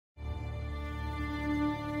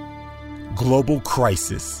global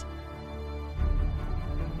crisis,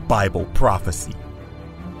 Bible prophecy,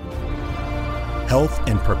 health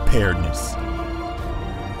and preparedness.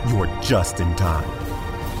 You're just in time.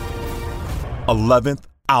 11th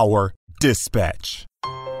Hour Dispatch.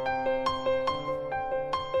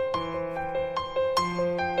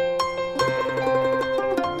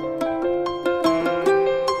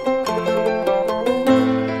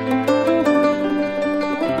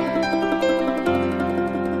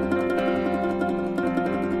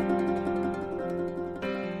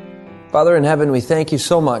 Father in heaven, we thank you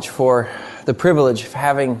so much for the privilege of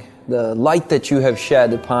having the light that you have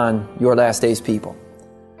shed upon your last days people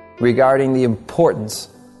regarding the importance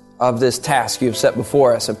of this task you've set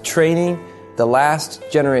before us of training the last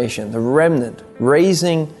generation, the remnant,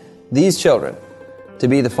 raising these children to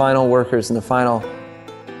be the final workers and the final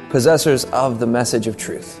possessors of the message of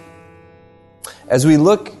truth. As we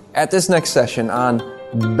look at this next session on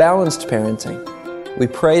balanced parenting, we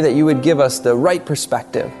pray that you would give us the right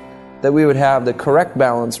perspective, that we would have the correct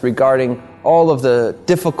balance regarding all of the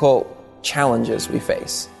difficult challenges we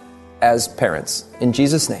face as parents. In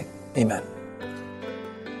Jesus' name, amen.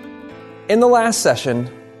 In the last session,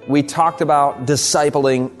 we talked about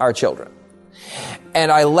discipling our children.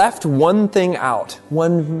 And I left one thing out,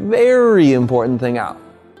 one very important thing out.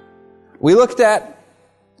 We looked at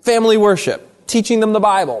family worship, teaching them the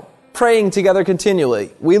Bible, praying together continually.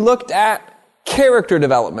 We looked at character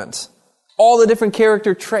development, all the different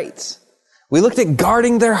character traits. We looked at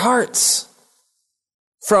guarding their hearts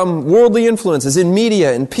from worldly influences in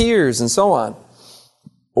media and peers and so on.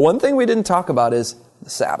 But one thing we didn't talk about is the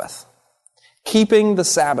Sabbath. Keeping the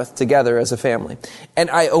Sabbath together as a family. And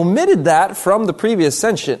I omitted that from the previous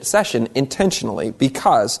session intentionally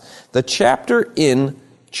because the chapter in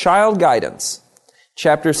Child Guidance,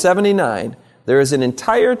 chapter 79, there is an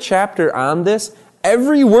entire chapter on this,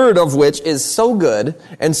 every word of which is so good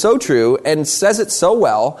and so true and says it so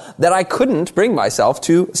well that I couldn't bring myself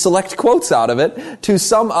to select quotes out of it to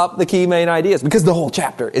sum up the key main ideas because the whole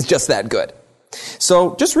chapter is just that good.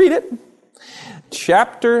 So just read it.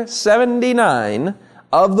 Chapter 79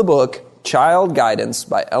 of the book Child Guidance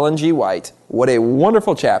by Ellen G. White. What a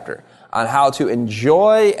wonderful chapter on how to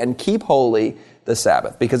enjoy and keep holy the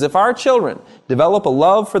Sabbath. Because if our children develop a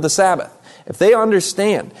love for the Sabbath, if they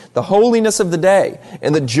understand the holiness of the day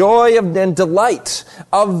and the joy and delight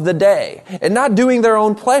of the day and not doing their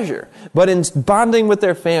own pleasure, but in bonding with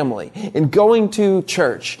their family, in going to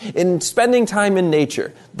church, in spending time in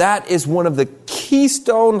nature, that is one of the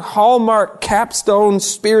keystone, hallmark, capstone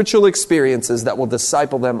spiritual experiences that will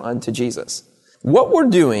disciple them unto Jesus. What we're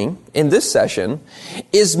doing in this session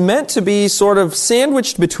is meant to be sort of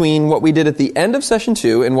sandwiched between what we did at the end of session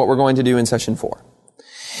 2 and what we're going to do in session 4.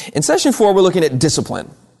 In session 4, we're looking at discipline,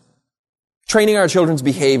 training our children's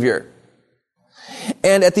behavior.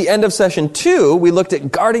 And at the end of session 2, we looked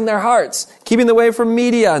at guarding their hearts, keeping them away from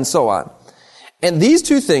media, and so on. And these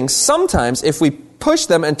two things, sometimes, if we push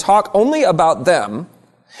them and talk only about them,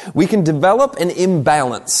 we can develop an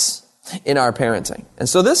imbalance in our parenting. And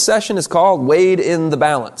so this session is called Weighed in the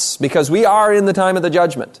Balance, because we are in the time of the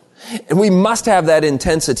judgment. And we must have that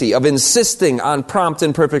intensity of insisting on prompt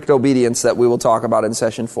and perfect obedience that we will talk about in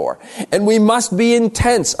session 4. And we must be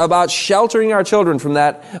intense about sheltering our children from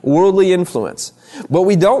that worldly influence. But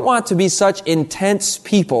we don't want to be such intense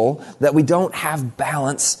people that we don't have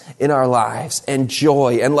balance in our lives and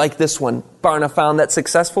joy. And like this one, Barna found that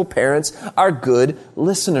successful parents are good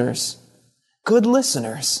listeners. Good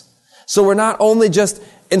listeners. So we're not only just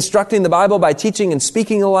instructing the Bible by teaching and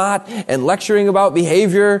speaking a lot and lecturing about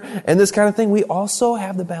behavior and this kind of thing. We also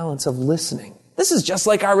have the balance of listening. This is just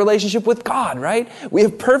like our relationship with God, right? We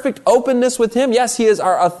have perfect openness with Him. Yes, He is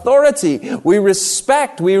our authority. We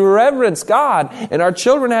respect, we reverence God, and our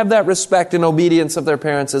children have that respect and obedience of their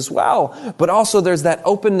parents as well. But also there's that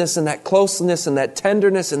openness and that closeness and that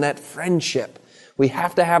tenderness and that friendship. We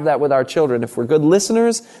have to have that with our children. If we're good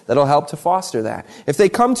listeners, that'll help to foster that. If they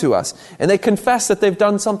come to us and they confess that they've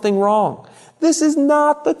done something wrong, this is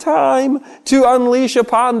not the time to unleash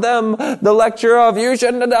upon them the lecture of, you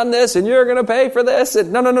shouldn't have done this and you're going to pay for this.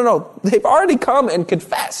 And no. They've already come and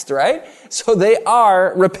confessed, right? So they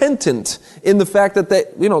are repentant in the fact that they,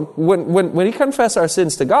 when we confess our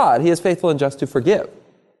sins to God, He is faithful and just to forgive.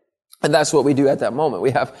 And that's what we do at that moment. We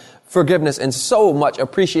have forgiveness and so much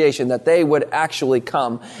appreciation that they would actually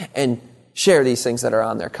come and share these things that are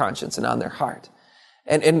on their conscience and on their heart.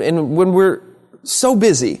 And when we're so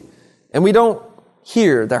busy and we don't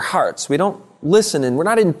hear their hearts, we don't listen, and we're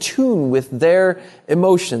not in tune with their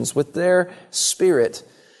emotions, with their spirit,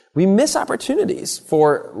 we miss opportunities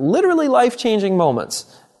for literally life-changing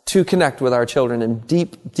moments to connect with our children in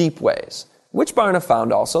deep, deep ways. Which Barna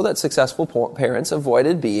found also that successful parents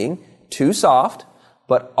avoided being too soft,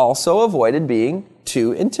 but also avoided being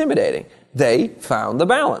too intimidating. They found the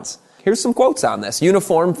balance. Here's some quotes on this.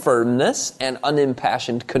 Uniform firmness and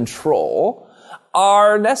unimpassioned control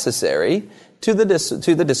are necessary to the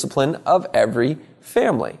discipline of every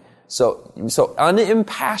family. So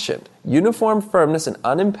unimpassioned, uniform firmness and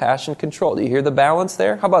unimpassioned control. Do you hear the balance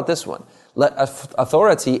there? How about this one? Let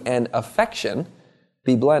authority and affection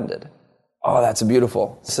be blended. Oh, that's a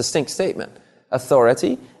beautiful, succinct statement.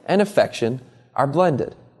 Authority and affection are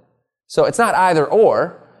blended. So it's not either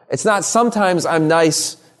or. It's not sometimes I'm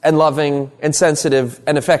nice and loving and sensitive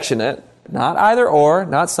and affectionate. Not either or,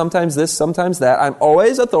 not sometimes this, sometimes that. I'm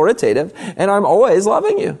always authoritative and I'm always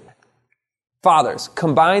loving you. Fathers,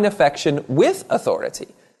 combine affection with authority,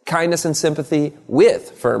 kindness and sympathy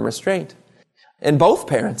with firm restraint. In both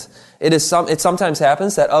parents, it sometimes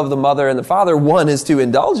happens that of the mother and the father, one is too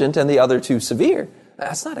indulgent and the other too severe.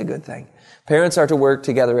 That's not a good thing. Parents are to work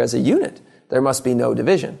together as a unit. There must be no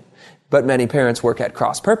division. But many parents work at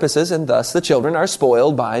cross purposes, and thus the children are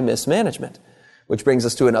spoiled by mismanagement. Which brings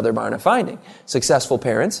us to another Barna finding. Successful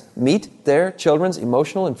parents meet their children's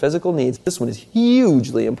emotional and physical needs. This one is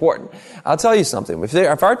hugely important. I'll tell you something.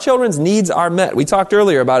 If our children's needs are met, we talked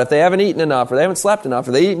earlier about if they haven't eaten enough, or they haven't slept enough,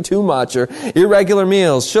 or they've eaten too much, or irregular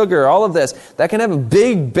meals, sugar, all of this, that can have a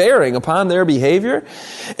big bearing upon their behavior.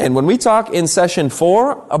 And when we talk in session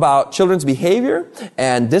 4 about children's behavior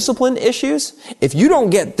and discipline issues, if you don't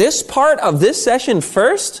get this part of this session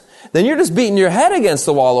first, then you're just beating your head against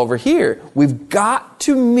the wall over here. We've got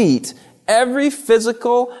to meet every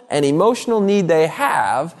physical and emotional need they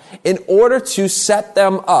have in order to set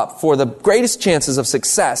them up for the greatest chances of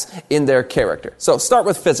success in their character. So start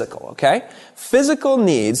with physical, okay? Physical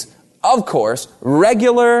needs, of course,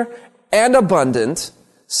 regular and abundant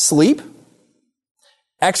sleep,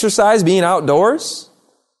 exercise, being outdoors,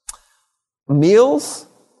 meals,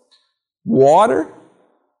 water.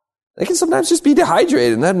 They can sometimes just be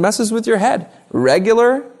dehydrated, and that messes with your head.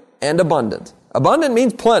 Regular and abundant. Abundant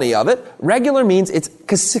means plenty of it. Regular means it's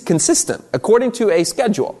consistent, according to a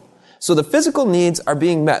schedule. So the physical needs are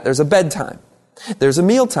being met. There's a bedtime. There's a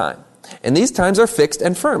meal time. And these times are fixed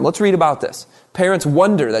and firm. Let's read about this. Parents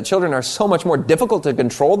wonder that children are so much more difficult to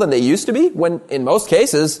control than they used to be, when in most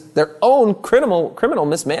cases, their own criminal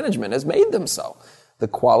mismanagement has made them so. The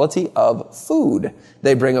quality of food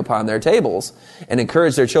they bring upon their tables and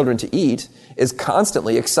encourage their children to eat is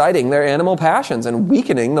constantly exciting their animal passions and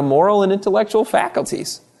weakening the moral and intellectual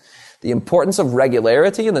faculties. The importance of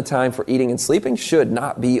regularity in the time for eating and sleeping should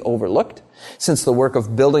not be overlooked. Since the work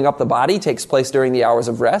of building up the body takes place during the hours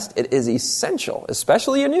of rest, it is essential,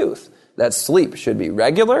 especially in youth, that sleep should be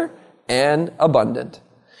regular and abundant.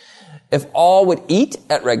 If all would eat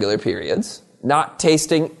at regular periods, not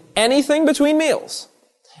tasting anything between meals,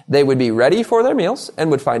 they would be ready for their meals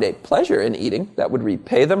and would find a pleasure in eating that would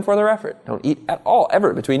repay them for their effort. Don't eat at all,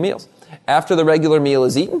 ever, between meals. After the regular meal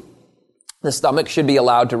is eaten, the stomach should be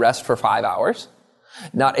allowed to rest for 5 hours.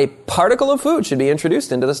 Not a particle of food should be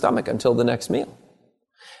introduced into the stomach until the next meal.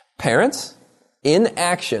 Parents,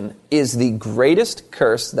 inaction is the greatest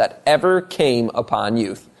curse that ever came upon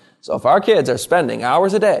youth. So if our kids are spending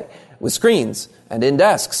hours a day with screens and in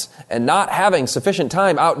desks and not having sufficient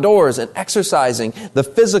time outdoors and exercising the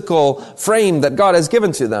physical frame that God has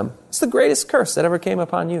given to them, it's the greatest curse that ever came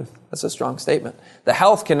upon youth. That's a strong statement. The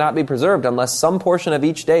health cannot be preserved unless some portion of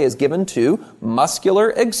each day is given to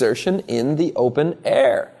muscular exertion in the open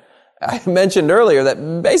air. I mentioned earlier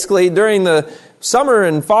that basically during the summer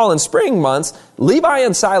and fall and spring months, Levi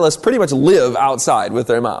and Silas pretty much live outside with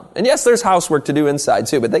their mom. And yes, there's housework to do inside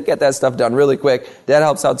too, but they get that stuff done really quick. Dad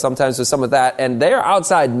helps out sometimes with some of that, and they're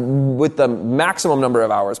outside with the maximum number of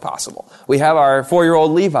hours possible. We have our 4-year-old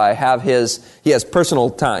Levi he has personal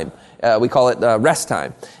time. We call it rest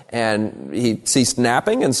time. And he ceased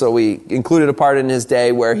napping, and so we included a part in his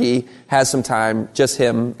day where he has some time, just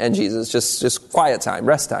him and Jesus, just quiet time,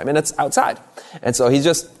 rest time, and it's outside. And so he's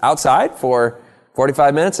just outside for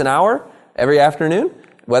 45 minutes, an hour, every afternoon,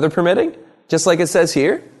 weather permitting. Just like it says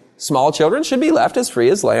here, small children should be left as free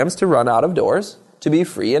as lambs to run out of doors, to be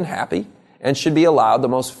free and happy, and should be allowed the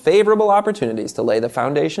most favorable opportunities to lay the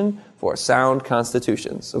foundation for sound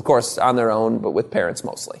constitutions. Of course, on their own, but with parents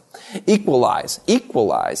mostly. Equalize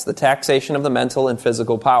the taxation of the mental and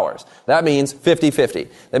physical powers. That means 50-50.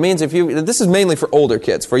 That means this is mainly for older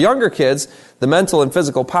kids. For younger kids, the mental and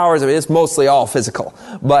physical powers, it's mostly all physical.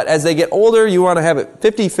 But as they get older, you want to have it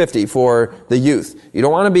 50-50 for the youth. You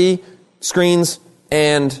don't want to be screens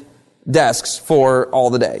and desks for all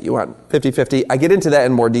the day. You want 50-50. I get into that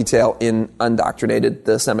in more detail in Undoctrinated,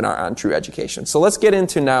 the seminar on true education. So let's get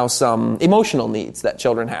into now some emotional needs that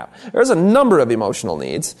children have. There's a number of emotional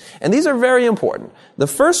needs, and these are very important. The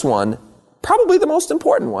first one, probably the most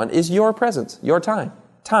important one, is your presence, your time.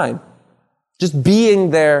 Time. Just being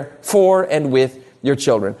there for and with your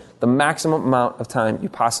children. The maximum amount of time you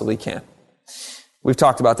possibly can. We've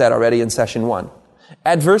talked about that already in session 1.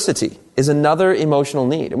 Adversity is another emotional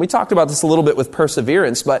need. And we talked about this a little bit with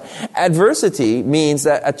perseverance, but adversity means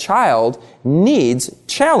that a child needs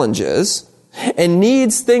challenges and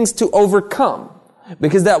needs things to overcome,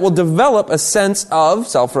 because that will develop a sense of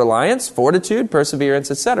self-reliance, fortitude,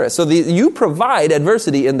 perseverance, etc. So you provide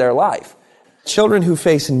adversity in their life. Children who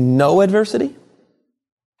face no adversity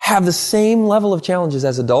have the same level of challenges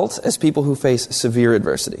as adults as people who face severe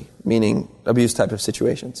adversity, meaning abuse type of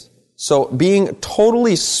situations. So being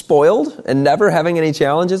totally spoiled and never having any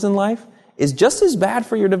challenges in life is just as bad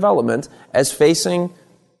for your development as facing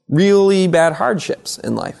really bad hardships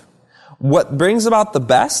in life. What brings about the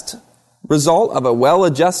best result of a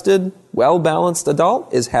well-adjusted, well-balanced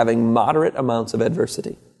adult is having moderate amounts of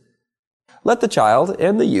adversity. Let the child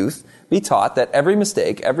and the youth be taught that every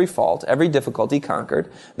mistake, every fault, every difficulty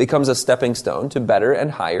conquered becomes a stepping stone to better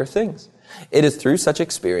and higher things. It is through such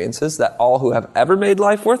experiences that all who have ever made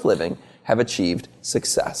life worth living have achieved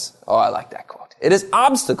success. Oh, I like that quote. It is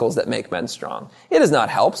obstacles that make men strong. It is not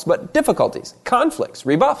helps, but difficulties, conflicts,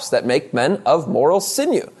 rebuffs that make men of moral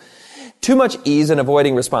sinew. Too much ease in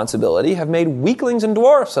avoiding responsibility have made weaklings and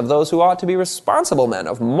dwarfs of those who ought to be responsible men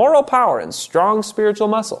of moral power and strong spiritual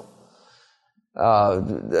muscle.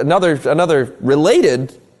 Another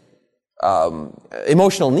related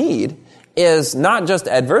emotional need is not just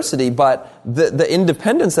adversity, but the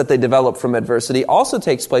independence that they develop from adversity also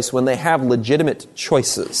takes place when they have legitimate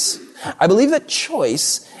choices. I believe that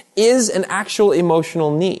choice is an actual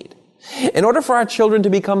emotional need. In order for our children to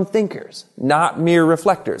become thinkers, not mere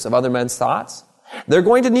reflectors of other men's thoughts, they're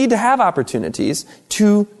going to need to have opportunities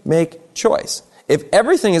to make choice. If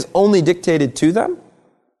everything is only dictated to them,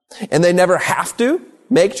 and they never have to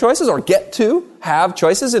make choices or get to have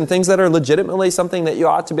choices in things that are legitimately something that you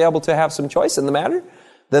ought to be able to have some choice in the matter,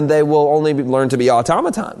 then they will only learn to be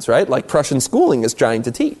automatons, right? Like Prussian schooling is trying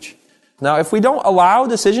to teach. Now, if we don't allow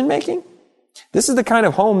decision making, this is the kind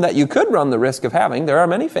of home that you could run the risk of having. There are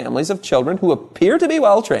many families of children who appear to be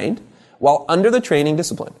well trained while under the training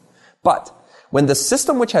discipline. But when the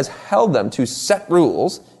system which has held them to set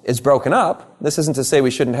rules is broken up, this isn't to say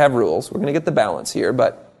we shouldn't have rules. We're going to get the balance here,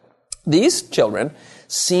 but these children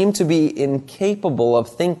seem to be incapable of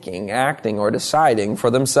thinking, acting, or deciding for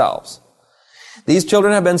themselves. These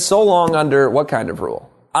children have been so long under what kind of rule?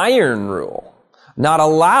 Iron rule. Not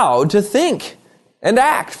allowed to think and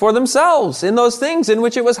act for themselves in those things in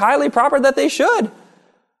which it was highly proper that they should.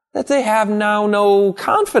 That they have now no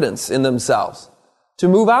confidence in themselves to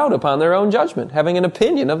move out upon their own judgment, having an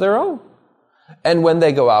opinion of their own. And when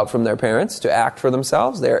they go out from their parents to act for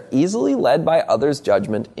themselves, they are easily led by others'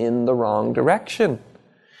 judgment in the wrong direction.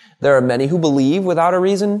 There are many who believe without a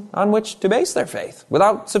reason on which to base their faith,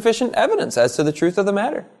 without sufficient evidence as to the truth of the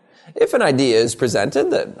matter. If an idea is presented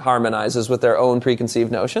that harmonizes with their own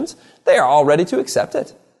preconceived notions, they are all ready to accept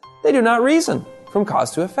it. They do not reason from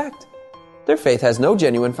cause to effect. Their faith has no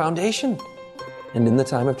genuine foundation. And in the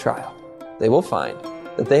time of trial, they will find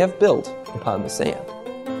that they have built upon the sand.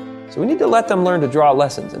 So we need to let them learn to draw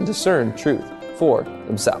lessons and discern truth for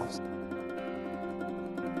themselves.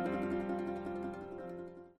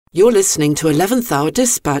 You're listening to 11th Hour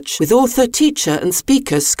Dispatch with author, teacher and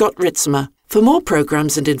speaker Scott Ritzmer. For more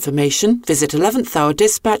programs and information, visit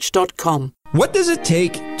 11thhourdispatch.com. What does it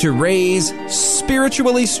take to raise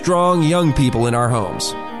spiritually strong young people in our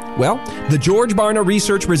homes? Well, the George Barna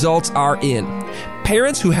research results are in.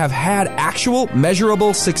 Parents who have had actual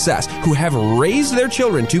measurable success, who have raised their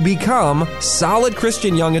children to become solid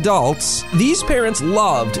Christian young adults, these parents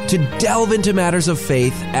loved to delve into matters of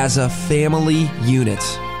faith as a family unit.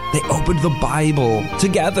 They opened the Bible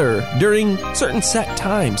together during certain set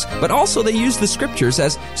times, but also they used the scriptures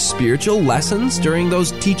as spiritual lessons during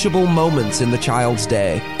those teachable moments in the child's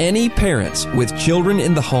day. Any parents with children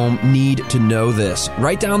in the home need to know this.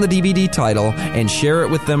 Write down the DVD title and share it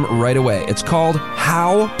with them right away. It's called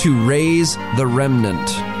How to Raise the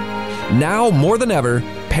Remnant. Now more than ever,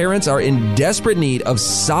 parents are in desperate need of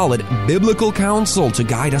solid biblical counsel to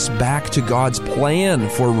guide us back to God's plan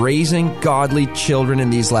for raising godly children in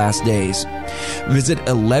these last days. Visit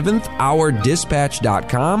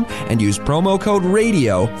 11thhourdispatch.com and use promo code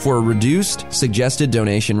RADIO for a reduced suggested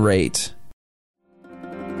donation rate.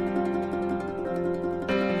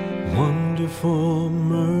 Wonderful Powerful,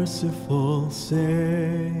 merciful Savior,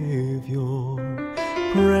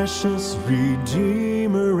 precious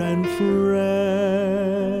Redeemer and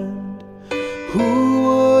friend, who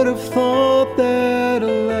would have thought that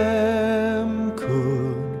a lamb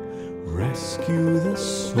could rescue the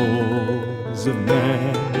souls of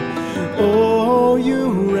men? Oh,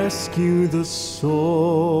 you rescue the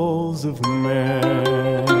souls of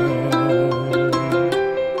men.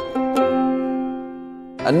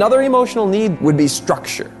 Another emotional need would be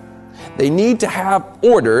structure. They need to have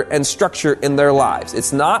order and structure in their lives.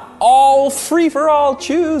 It's not all free for all,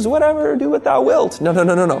 choose whatever, do what thou wilt. No.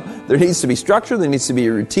 There needs to be structure, there needs to be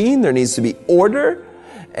a routine, there needs to be order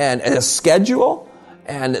and a schedule.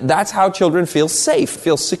 And that's how children feel safe,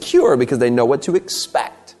 feel secure, because they know what to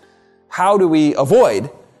expect. How do we avoid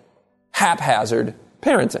haphazard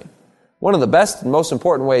parenting? One of the best and most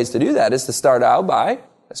important ways to do that is to start out by,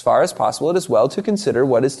 as far as possible, it is well to consider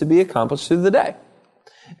what is to be accomplished through the day.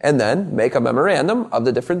 And then make a memorandum of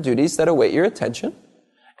the different duties that await your attention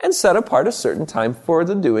and set apart a certain time for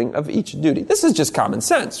the doing of each duty. This is just common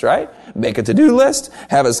sense, right? Make a to-do list,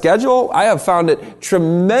 have a schedule. I have found it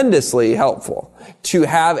tremendously helpful to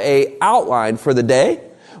have an outline for the day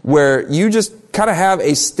where you just kind of have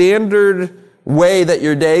a standard way that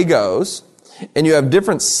your day goes, and you have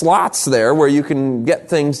different slots there where you can get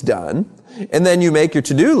things done. And then you make your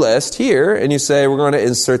to-do list here, and you say, we're going to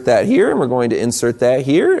insert that here, and we're going to insert that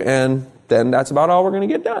here, and then that's about all we're going to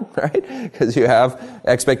get done, right? Because you have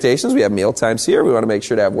expectations. We have meal times here. We want to make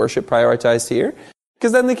sure to have worship prioritized here.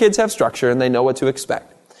 Because then the kids have structure, and they know what to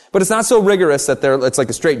expect. But it's not so rigorous that it's like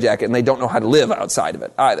a straitjacket, and they don't know how to live outside of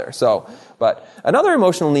it either. But another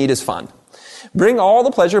emotional need is fun. Bring all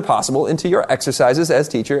the pleasure possible into your exercises as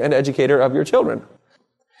teacher and educator of your children.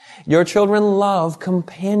 Your children love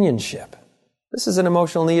companionship. This is an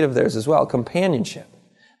emotional need of theirs as well, companionship.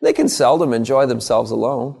 They can seldom enjoy themselves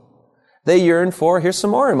alone. They yearn for, here's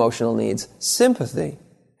some more emotional needs, sympathy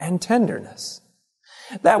and tenderness.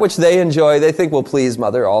 That which they enjoy, they think will please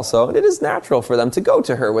mother also, and it is natural for them to go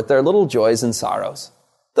to her with their little joys and sorrows.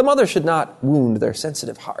 The mother should not wound their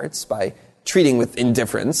sensitive hearts by treating with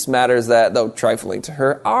indifference matters that, though trifling to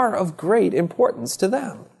her, are of great importance to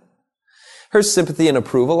them. Her sympathy and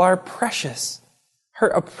approval are precious. Her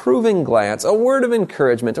approving glance, a word of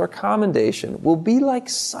encouragement or commendation will be like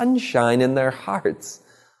sunshine in their hearts,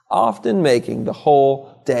 often making the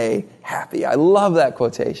whole day happy. I love that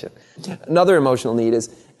quotation. Another emotional need is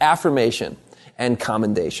affirmation and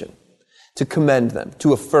commendation. To commend them,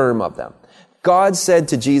 to affirm of them. God said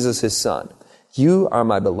to Jesus, his son, "You are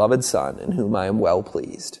my beloved son in whom I am well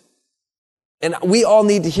pleased." And we all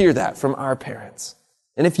need to hear that from our parents.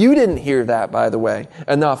 And if you didn't hear that, by the way,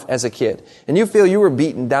 enough as a kid, and you feel you were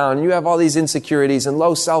beaten down, and you have all these insecurities and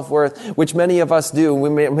low self-worth, which many of us do, and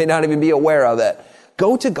we may not even be aware of it,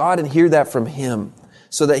 go to God and hear that from him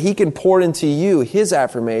so that he can pour into you his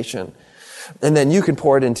affirmation, and then you can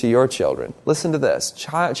pour it into your children. Listen to this.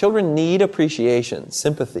 Children need appreciation,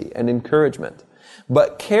 sympathy, and encouragement.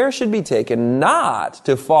 But care should be taken not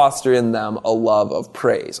to foster in them a love of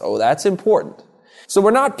praise. Oh, that's important. So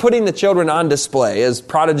we're not putting the children on display as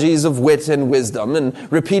prodigies of wit and wisdom and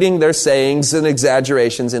repeating their sayings and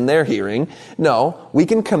exaggerations in their hearing. No, we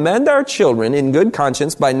can commend our children in good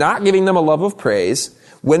conscience by not giving them a love of praise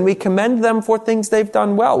when we commend them for things they've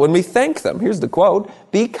done well, when we thank them. Here's the quote,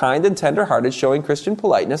 "Be kind and tender-hearted, showing Christian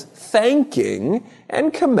politeness, thanking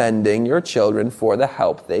and commending your children for the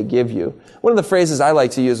help they give you." One of the phrases I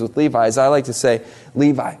like to use with Levi is I like to say,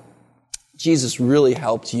 "Levi, Jesus really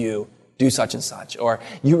helped you do such and such," or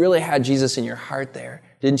 "You really had Jesus in your heart there,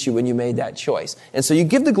 didn't you, when you made that choice?" And so you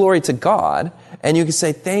give the glory to God, and you can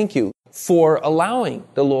say, "Thank you for allowing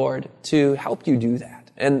the Lord to help you do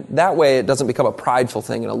that." And that way it doesn't become a prideful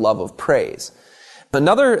thing and a love of praise.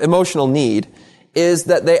 Another emotional need is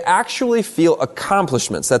that they actually feel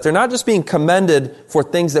accomplishments, that they're not just being commended for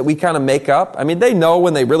things that we kind of make up. I mean, they know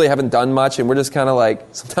when they really haven't done much, and we're just kind of like,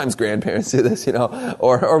 sometimes grandparents do this,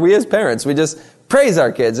 or we as parents, we just praise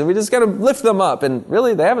our kids, and we just kind of lift them up, and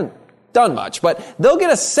really they haven't done much. But they'll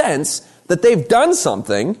get a sense that they've done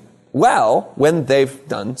something well when they've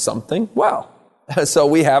done something well. So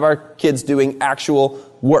we have our kids doing actual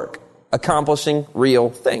work, accomplishing real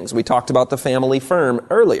things. We talked about the family firm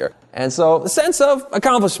earlier. And so the sense of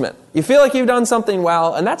accomplishment. You feel like you've done something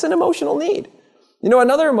well, and that's an emotional need.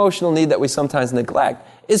 Another emotional need that we sometimes neglect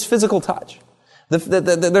is physical touch.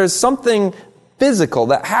 There's something physical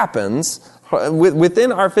that happens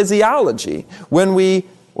within our physiology when we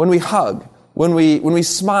hug, when we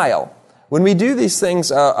smile, When we do these things,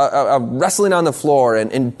 wrestling on the floor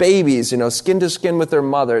and babies, skin to skin with their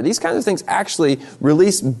mother, these kinds of things actually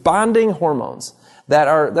release bonding hormones that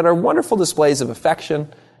are wonderful displays of affection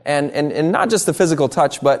and not just the physical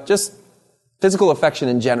touch, but just physical affection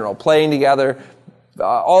in general, playing together,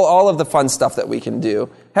 all of the fun stuff that we can do,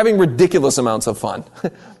 having ridiculous amounts of fun.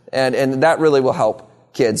 and that really will help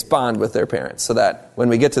kids bond with their parents so that when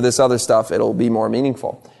we get to this other stuff, it'll be more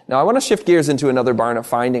meaningful. Now, I want to shift gears into another Barna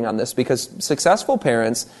finding on this because successful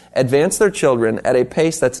parents advance their children at a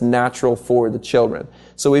pace that's natural for the children.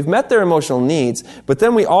 So we've met their emotional needs, but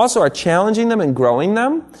then we also are challenging them and growing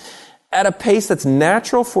them at a pace that's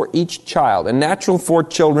natural for each child and natural for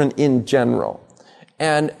children in general.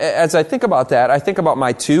 And as I think about that, I think about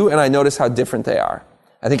my two and I notice how different they are.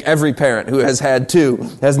 I think every parent who has had two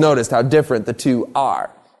has noticed how different the two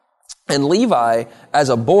are. And Levi, as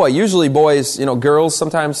a boy, usually boys, girls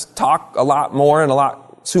sometimes talk a lot more and a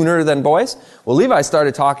lot sooner than boys. Well, Levi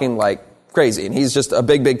started talking like crazy, and he's just a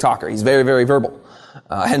big, big talker. He's very, very verbal.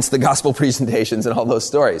 Hence the gospel presentations and all those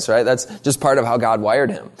stories, right? That's just part of how God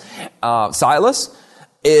wired him. Silas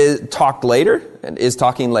talked later and is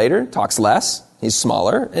talking later, talks less. He's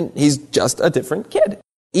smaller, and he's just a different kid.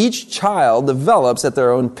 Each child develops at their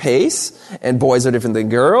own pace, and boys are different than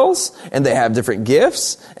girls, and they have different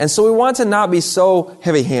gifts. And so we want to not be so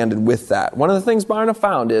heavy-handed with that. One of the things Barna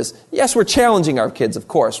found is, yes, we're challenging our kids, of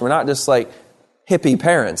course. We're not just like hippie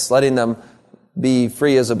parents, letting them be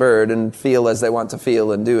free as a bird and feel as they want to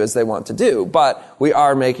feel and do as they want to do. But we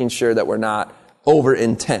are making sure that we're not over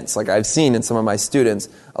intense. Like I've seen in some of my students,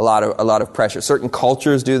 a lot of pressure. Certain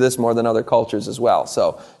cultures do this more than other cultures as well.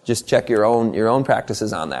 So just check your own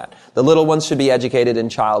practices on that. The little ones should be educated in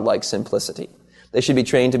childlike simplicity. They should be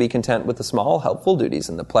trained to be content with the small, helpful duties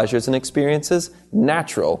and the pleasures and experiences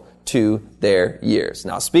natural to their years.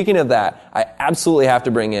 Now, speaking of that, I absolutely have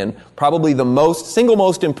to bring in probably the single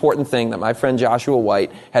most important thing that my friend Joshua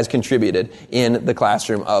White has contributed in the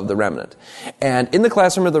Classroom of the Remnant. And in the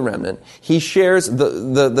Classroom of the Remnant, he shares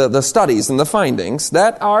the studies and the findings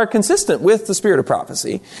that are consistent with the spirit of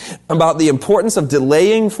prophecy about the importance of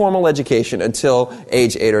delaying formal education until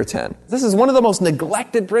age 8 or 10. This is one of the most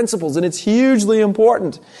neglected principles, and it's hugely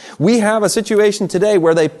important. We have a situation today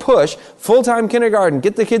where they push full-time kindergarten,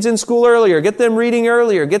 get the kids in school earlier, get them reading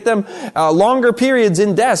earlier, get them longer periods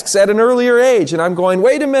in desks at an earlier age. And I'm going,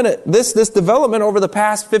 wait a minute, this development over the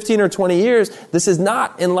past 15 or 20 years, this is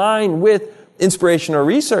not in line with inspiration or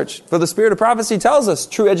research. For the spirit of prophecy tells us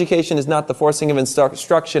true education is not the forcing of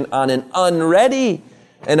instruction on an unready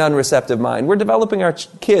and unreceptive mind. We're developing our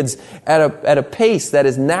kids at a pace that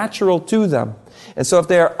is natural to them. And so if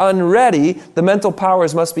they are unready, the mental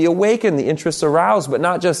powers must be awakened, the interests aroused. But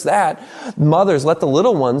not just that. Mothers, let the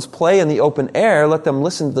little ones play in the open air. Let them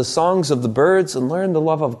listen to the songs of the birds and learn the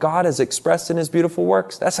love of God as expressed in His beautiful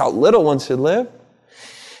works. That's how little ones should live.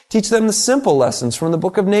 Teach them the simple lessons from the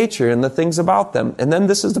book of nature and the things about them. And then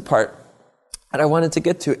this is the part that I wanted to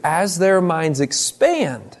get to. As their minds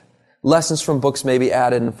expand, lessons from books may be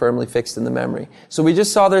added and firmly fixed in the memory. So we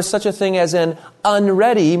just saw there's such a thing as an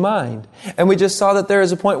unready mind. And we just saw that there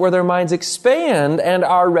is a point where their minds expand and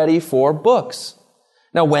are ready for books.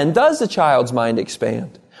 Now, when does a child's mind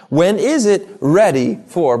expand? When is it ready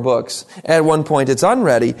for books? At one point it's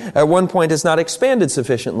unready. At one point it's not expanded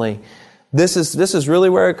sufficiently. This is really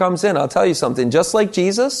where it comes in. I'll tell you something. Just like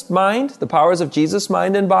Jesus' mind, the powers of Jesus'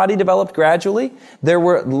 mind and body developed gradually, there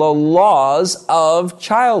were the laws of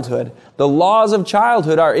childhood. The laws of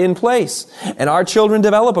childhood are in place. And our children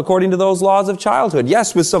develop according to those laws of childhood.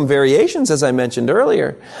 Yes, with some variations, as I mentioned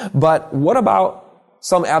earlier. But what about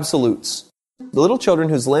some absolutes? The little children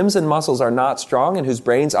whose limbs and muscles are not strong and whose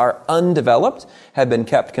brains are undeveloped have been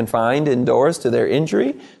kept confined indoors to their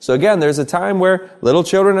injury. So again, there's a time where little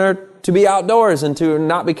children are to be outdoors and to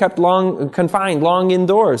not be kept confined long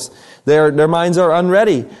indoors. Their minds are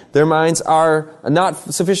unready. Their minds are not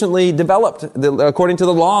sufficiently developed according to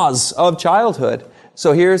the laws of childhood.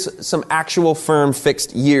 So here's some actual firm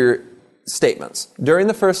fixed year statements. During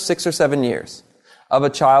the first 6 or 7 years of a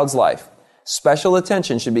child's life, special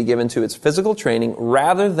attention should be given to its physical training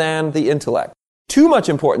rather than the intellect. Too much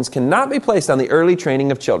importance cannot be placed on the early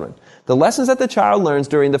training of children. The lessons that the child learns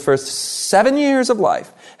during the first 7 years of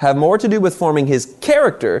life have more to do with forming his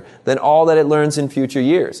character than all that it learns in future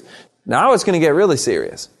years. Now it's going to get really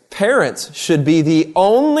serious. Parents should be the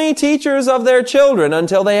only teachers of their children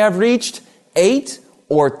until they have reached 8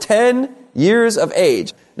 or 10 years of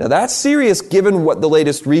age. Now that's serious given what the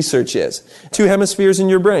latest research is. 2 hemispheres in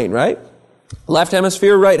your brain, right? Left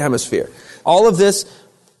hemisphere, right hemisphere. All of this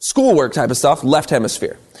schoolwork type of stuff, left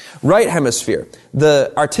hemisphere. Right hemisphere,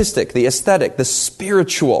 the artistic, the aesthetic, the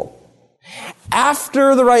spiritual.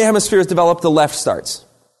 After the right hemisphere is developed, the left starts.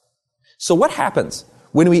 So what happens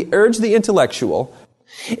when we urge the intellectual?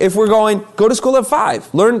 If we're going, go to school at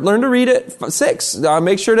 5, learn to read at 6,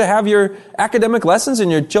 make sure to have your academic lessons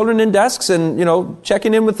and your children in desks and,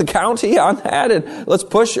 checking in with the county on that, and let's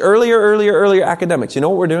push earlier academics. You know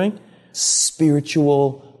what we're doing?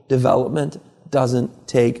 Spiritual development doesn't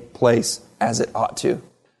take place as it ought to.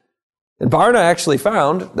 And Barna actually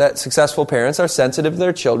found that successful parents are sensitive to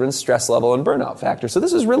their children's stress level and burnout factor. So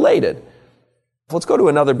this is related. Let's go to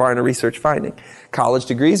another Barna research finding. College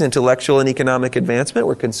degrees, intellectual and economic advancement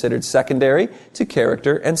were considered secondary to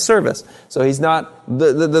character and service. So he's not,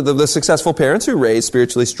 the successful parents who raised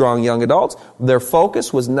spiritually strong young adults, their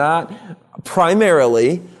focus was not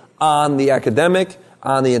primarily on the academic,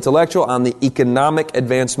 on the intellectual, on the economic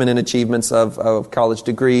advancement and achievements of college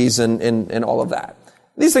degrees and all of that.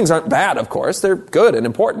 These things aren't bad, of course. They're good and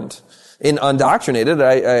important. In Undoctrinated,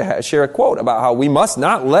 I share a quote about how we must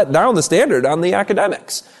not let down the standard on the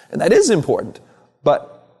academics. And that is important.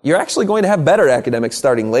 But you're actually going to have better academics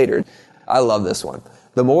starting later. I love this one.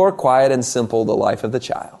 The more quiet and simple the life of the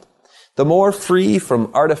child, the more free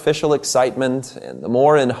from artificial excitement, and the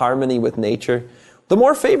more in harmony with nature, the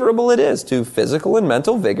more favorable it is to physical and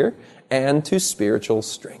mental vigor and to spiritual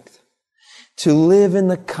strength. To live in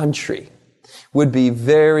the country would be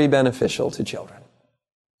very beneficial to children.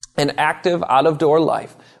 An active out-of-door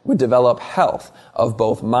life would develop health of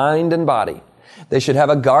both mind and body. They should have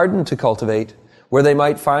a garden to cultivate where they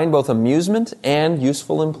might find both amusement and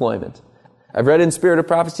useful employment. I've read in Spirit of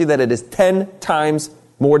Prophecy that it is 10 times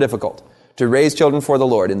more difficult to raise children for the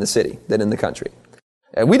Lord in the city than in the country.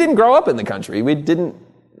 And we didn't grow up in the country. We didn't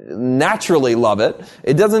naturally love it.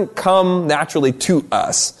 It doesn't come naturally to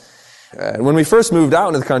us. When we first moved out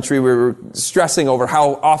into the country, we were stressing over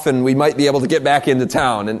how often we might be able to get back into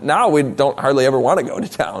town. And now we don't hardly ever want to go to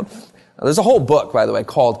town. There's a whole book, by the way,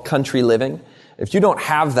 called Country Living. If you don't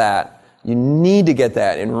have that, you need to get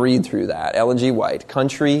that and read through that. Ellen G. White,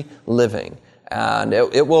 Country Living. And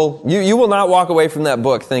you will not walk away from that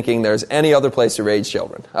book thinking there's any other place to raise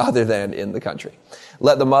children other than in the country.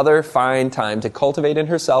 Let the mother find time to cultivate in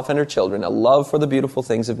herself and her children a love for the beautiful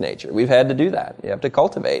things of nature. We've had to do that. You have to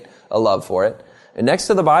cultivate a love for it. And next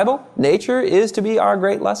to the Bible, nature is to be our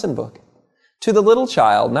great lesson book. To the little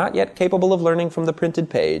child, not yet capable of learning from the printed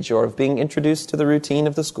page or of being introduced to the routine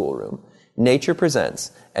of the schoolroom, nature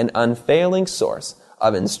presents an unfailing source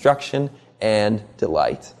of instruction and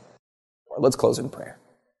delight. Let's close in prayer.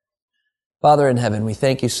 Father in heaven, we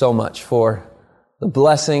thank you so much for the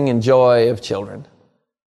blessing and joy of children.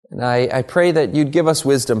 And I pray that you'd give us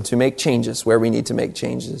wisdom to make changes where we need to make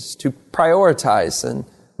changes, to prioritize and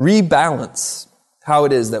rebalance how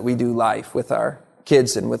it is that we do life with our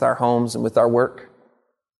kids and with our homes and with our work.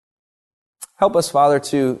 Help us, Father,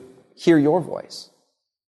 to hear your voice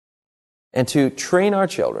and to train our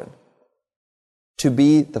children to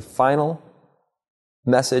be the final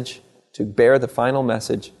message, to bear the final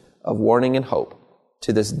message of warning and hope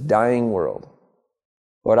to this dying world.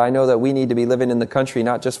 Lord, I know that we need to be living in the country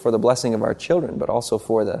not just for the blessing of our children, but also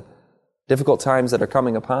for the difficult times that are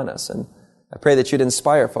coming upon us. And I pray that you'd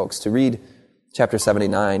inspire folks to read chapter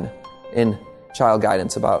 79 in Child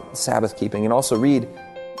Guidance about Sabbath keeping, and also read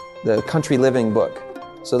the Country Living book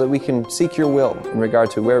so that we can seek your will in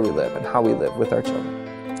regard to where we live and how we live with our children.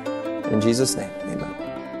 In Jesus' name, amen.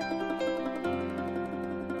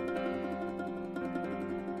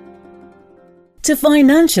 To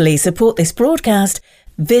financially support this broadcast,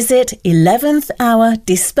 visit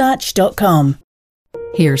 11thhourdispatch.com.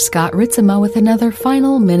 Here's Scott Ritzema with another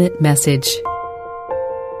final minute message.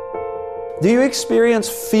 Do you experience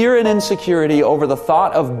fear and insecurity over the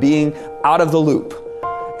thought of being out of the loop?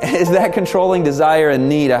 Is that controlling desire and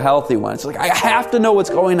need a healthy one? It's like, I have to know what's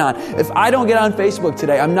going on. If I don't get on Facebook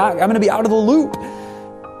today, I'm going to be out of the loop.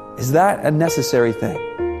 Is that a necessary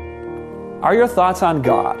thing? Are your thoughts on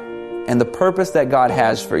God and the purpose that God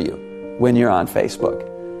has for you when you're on Facebook?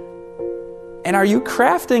 And are you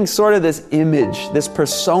crafting sort of this image, this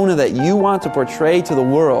persona that you want to portray to the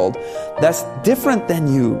world that's different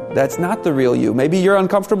than you, that's not the real you? Maybe you're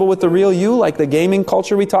uncomfortable with the real you, like the gaming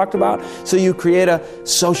culture we talked about, so you create a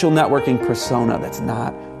social networking persona that's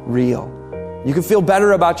not real. You can feel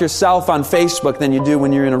better about yourself on Facebook than you do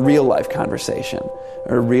when you're in a real-life conversation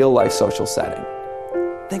or a real-life social setting.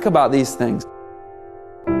 Think about these things.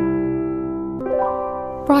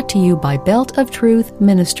 Brought to you by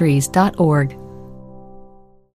beltoftruthministries.org.